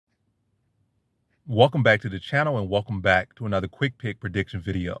Welcome back to the channel and welcome back to another quick pick prediction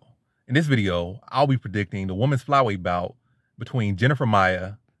video. In this video, I'll be predicting the women's flyweight bout between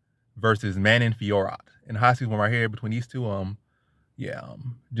Maia versus Manon Fiorot. And high seas one right here between these two, Maia,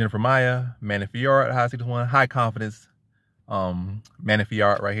 Manon Fiorot, high seas one, high confidence, Manon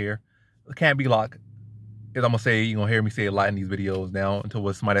Fiorot right here. It can't be locked. As I'm gonna say, you're gonna hear me say a lot in these videos now until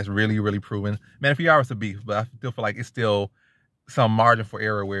it's somebody that's really proven. Manon Fiorot's a beast, but I still feel like it's still some margin for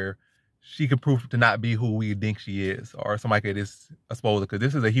error where she could prove to not be who we think she is, or somebody could just expose her. Because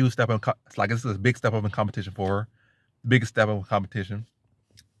this is a huge step in, this is a big step up in competition for her, the biggest step up in competition.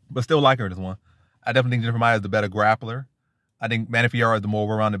 But still like her in this one. I definitely think Maia is the better grappler. I think Manon Fiorot is the more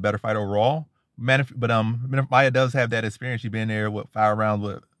well-rounded, better fighter overall. Maia does have that experience. She's been there with 5 rounds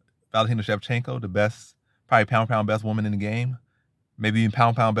with Valentina Shevchenko, the best, probably pound best woman in the game. Maybe even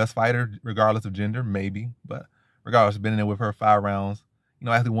pound best fighter, regardless of gender, maybe. But regardless, been in there with her 5 rounds. You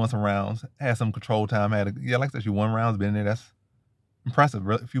know, actually won some rounds, had some control time, like I said, she won rounds, been in there. That's impressive.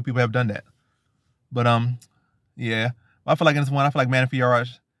 A few people have done that. But yeah, I feel like in this one, I feel like Manon Fiorot,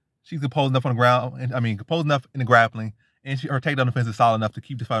 she's composed enough on the ground, and composed enough in the grappling, and her takedown defense is solid enough to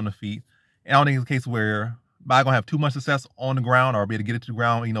keep the fight on the feet. And I don't think it's a case where Maia gonna have too much success on the ground or be able to get it to the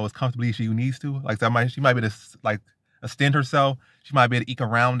ground, as comfortably as she needs to. Like she might be able to extend herself. She might be able to eke a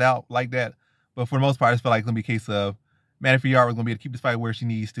round out like that. But for the most part, I just feel like it's gonna be a case of Manon Fiorot is going to be able to keep this fight where she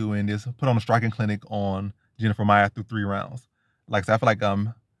needs to and just put on a striking clinic on Maia through 3 rounds. Like I said, I feel like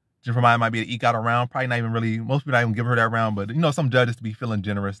Maia might be able to eke out a round. Probably not even really, most people not even give her that round, but some judges to be feeling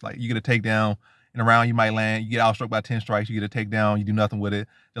generous. Like you get a takedown in a round, you might land, you get outstruck by 10 strikes, you get a takedown, you do nothing with it.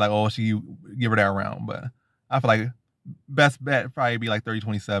 They're like, oh, give her that round. But I feel like best bet probably be like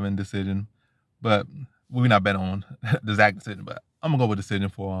 30-27 decision. But we're not betting on the exact decision, but I'm going to go with decision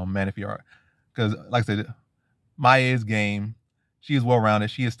for Manon Fiorot. Because like I said, Maia is game. She is well-rounded.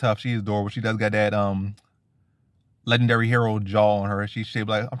 She is tough. She is durable. She does got that legendary hero jaw on her. She's shaped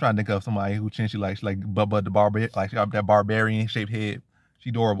like, I'm trying to think of somebody who chin she like Bubba the Barbarian, like she got that barbarian-shaped head.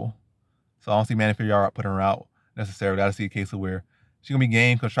 She's durable. So I don't see Manon Fiorot putting her out necessarily. I see a case of where she's gonna be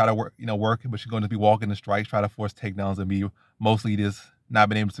game, because try to work, but she's gonna just be walking the strikes, try to force takedowns, and be mostly just not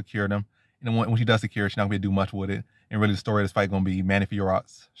being able to secure them. And when she does secure, she's not gonna be able to do much with it. And really, the story of this fight gonna be Manon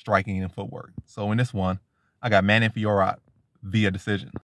Fiorot's striking and footwork. So in this one, I got Manon Fiorot via decision.